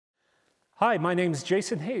Hi, my name is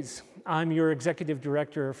Jason Hayes. I'm your Executive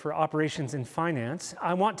Director for Operations and Finance.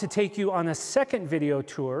 I want to take you on a second video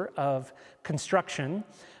tour of construction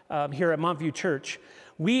here at Montview Church.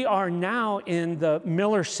 We are now in the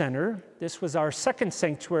Miller Center. This was our second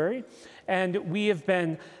sanctuary, and we have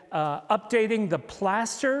been updating the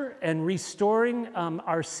plaster and restoring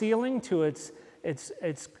our ceiling to its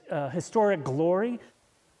historic glory.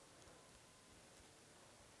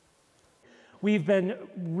 We've been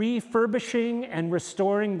refurbishing and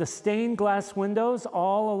restoring the stained glass windows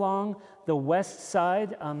all along the west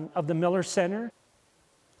side of the Miller Center.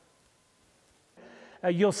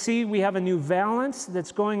 You'll see we have a new valance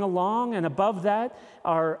that's going along, and above that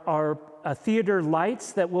are theater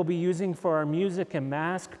lights that we'll be using for our music and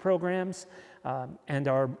mask programs and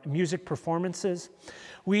our music performances.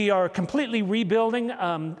 We are completely rebuilding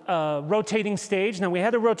a rotating stage. Now, we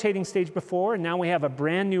had a rotating stage before, and now we have a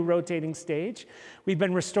brand new rotating stage. We've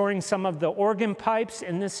been restoring some of the organ pipes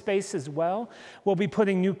in this space as well. We'll be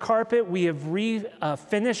putting new carpet. We have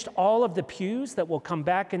finished all of the pews that will come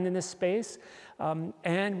back into this space.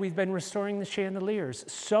 And we've been restoring the chandeliers.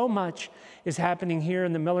 So much is happening here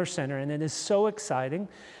in the Miller Center, and it is so exciting.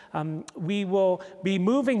 We will be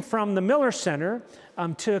moving from the Miller Center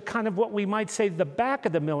to kind of what we might say the back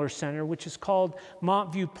of the Miller Center, which is called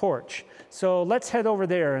Montview Porch. So let's head over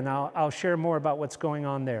there, and I'll share more about what's going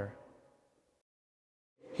on there.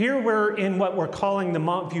 Here we're in what we're calling the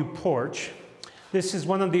Montview Porch. This is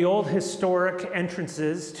one of the old historic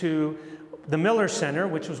entrances to the Miller Center,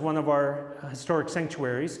 which was one of our historic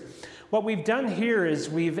sanctuaries. What we've done here is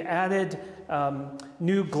we've added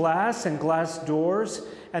new glass and glass doors,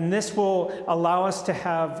 and this will allow us to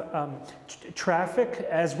have traffic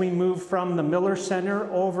as we move from the Miller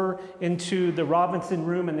Center over into the Robinson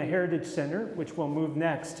Room and the Heritage Center, which we'll move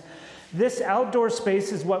next. This outdoor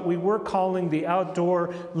space is what we were calling the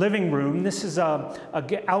outdoor living room. This is an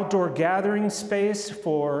outdoor gathering space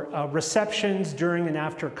for receptions during and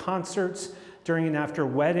after concerts, during and after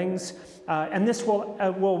weddings. And this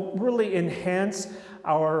will really enhance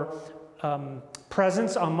our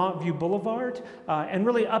presence on Montview Boulevard and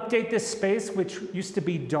really update this space, which used to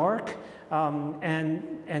be dark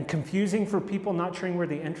and confusing for people not sure where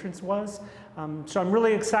the entrance was. So I'm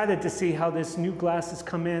really excited to see how this new glass has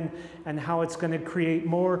come in and how it's going to create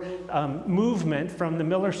more movement from the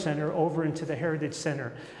Miller Center over into the Heritage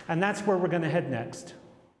Center. And that's where we're going to head next.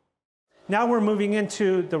 Now we're moving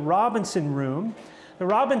into the Robinson Room. The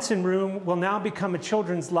Robinson Room will now become a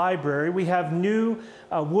children's library. We have new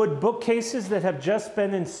wood bookcases that have just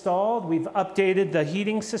been installed. We've updated the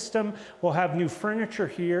heating system. We'll have new furniture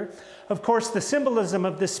here. Of course, the symbolism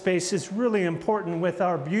of this space is really important with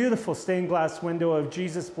our beautiful stained glass window of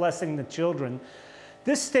Jesus blessing the children.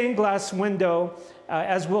 This stained glass window,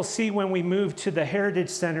 as we'll see when we move to the Heritage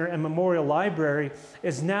Center and Memorial Library,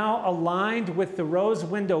 is now aligned with the rose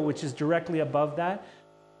window, which is directly above that.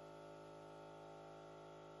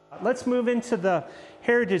 Let's move into the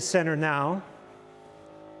Heritage Center now.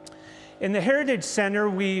 In the Heritage Center,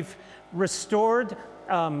 we've restored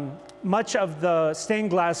much of the stained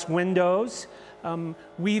glass windows.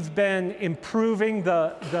 We've been improving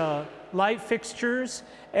the light fixtures,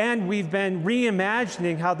 and we've been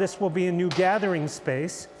reimagining how this will be a new gathering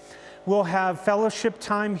space. We'll have fellowship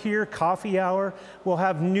time here, coffee hour. We'll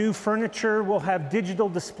have new furniture. We'll have digital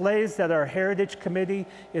displays that our Heritage Committee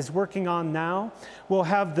is working on now. We'll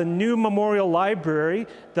have the new Memorial Library.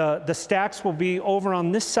 The stacks will be over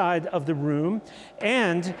on this side of the room.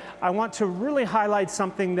 And I want to really highlight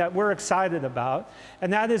something that we're excited about,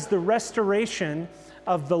 and that is the restoration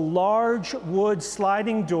of the large wood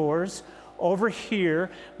sliding doors over here,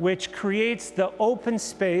 which creates the open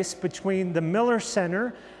space between the Miller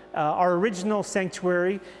Center, our original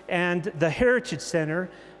sanctuary, and the Heritage Center.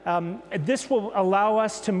 This will allow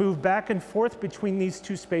us to move back and forth between these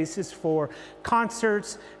two spaces for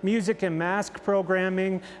concerts, music and mask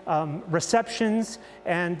programming, receptions,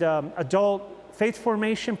 and adult faith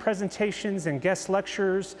formation presentations and guest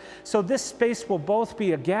lectures. So this space will both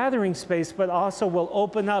be a gathering space, but also will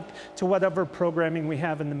open up to whatever programming we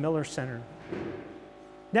have in the Miller Center.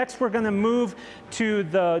 Next, we're going to move to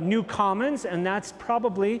the new commons, and that's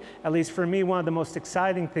probably, at least for me, one of the most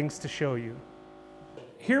exciting things to show you.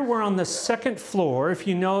 Here we're on the second floor. If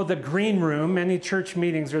you know the green room, many church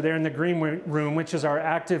meetings are there in the green room, which is our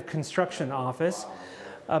active construction office.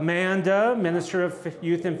 Amanda, Minister of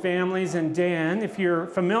Youth and Families, and Dan, if you're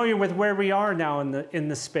familiar with where we are now in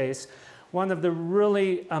the space, one of the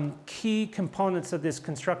really key components of this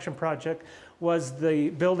construction project was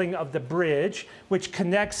the building of the bridge, which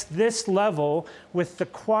connects this level with the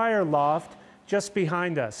choir loft just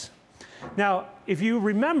behind us. Now, if you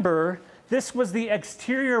remember, This was the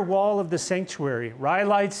exterior wall of the sanctuary,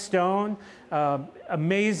 rhyolite stone,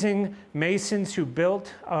 amazing masons who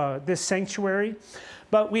built this sanctuary.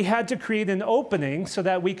 But we had to create an opening so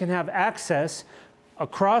that we can have access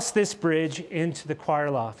across this bridge into the choir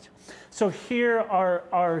loft. So here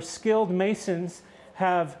our skilled masons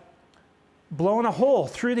have blown a hole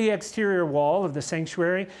through the exterior wall of the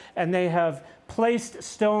sanctuary, and they have placed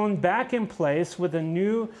stone back in place with a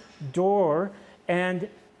new door. And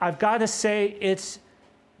I've got to say, it's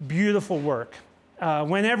beautiful work.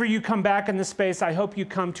 Whenever you come back in the space, I hope you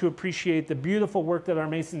come to appreciate the beautiful work that our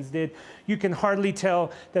masons did. You can hardly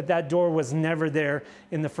tell that that door was never there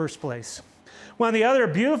in the first place. One of the other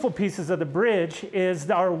beautiful pieces of the bridge is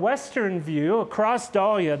our western view across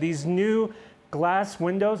Dahlia, these new glass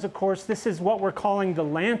windows. Of course, this is what we're calling the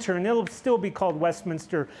lantern. It'll still be called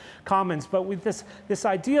Westminster Commons, but with this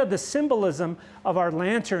idea, the symbolism of our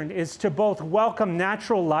lantern is to both welcome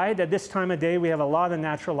natural light. At this time of day, we have a lot of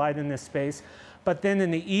natural light in this space, but then in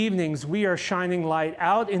the evenings, we are shining light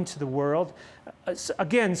out into the world.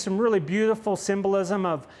 Again, some really beautiful symbolism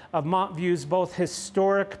of Montview's both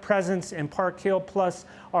historic presence in Park Hill plus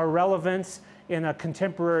our relevance in a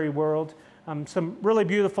contemporary world. Some really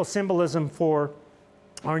beautiful symbolism for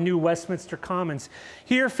our new Westminster Commons.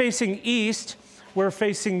 Here facing east, we're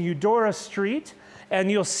facing Eudora Street,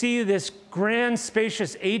 and you'll see this grand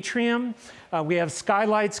spacious atrium. We have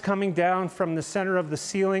skylights coming down from the center of the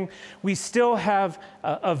ceiling. We still have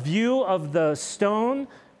a view of the stone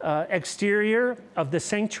exterior of the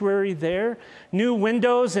sanctuary there. New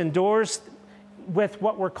windows and doors with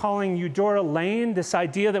what we're calling Eudora Lane, this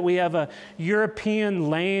idea that we have a European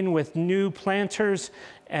lane with new planters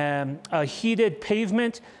and a heated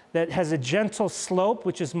pavement that has a gentle slope,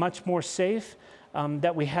 which is much more safe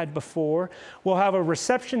that we had before. We'll have a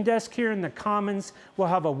reception desk here in the Commons. We'll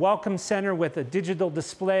have a welcome center with a digital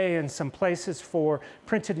display and some places for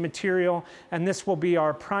printed material. And this will be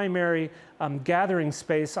our primary gathering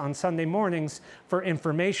space on Sunday mornings for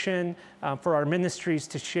information, for our ministries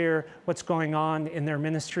to share what's going on in their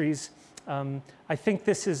ministries. I think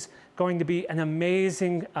this is going to be an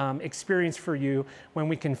amazing experience for you when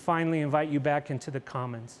we can finally invite you back into the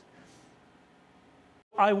Commons.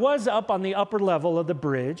 I was up on the upper level of the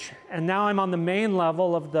bridge, and now I'm on the main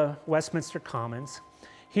level of the Westminster Commons.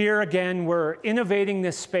 Here again, we're innovating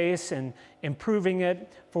this space and improving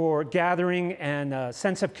it for gathering and a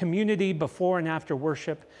sense of community before and after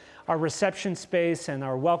worship. Our reception space and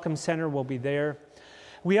our welcome center will be there.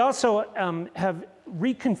 We also have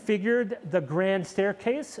reconfigured the grand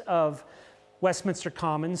staircase of Westminster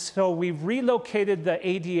Commons. So we've relocated the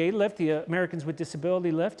ADA lift, the Americans with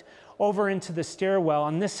Disability lift, over into the stairwell,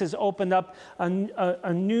 and this has opened up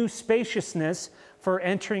a new spaciousness for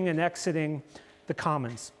entering and exiting the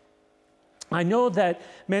Commons. I know that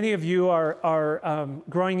many of you are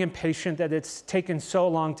growing impatient that it's taken so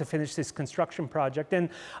long to finish this construction project, and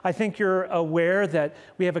I think you're aware that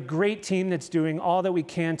we have a great team that's doing all that we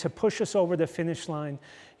can to push us over the finish line.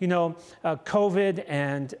 You know, COVID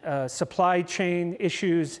and supply chain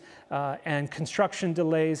issues and construction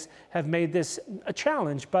delays have made this a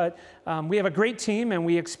challenge, but we have a great team and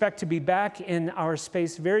we expect to be back in our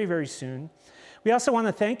space very, very soon. We also want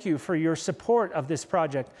to thank you for your support of this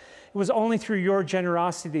project. It was only through your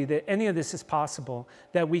generosity that any of this is possible,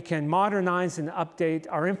 that we can modernize and update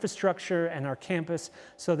our infrastructure and our campus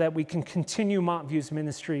so that we can continue Montview's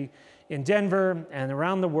ministry in Denver and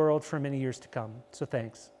around the world for many years to come. So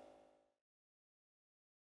thanks.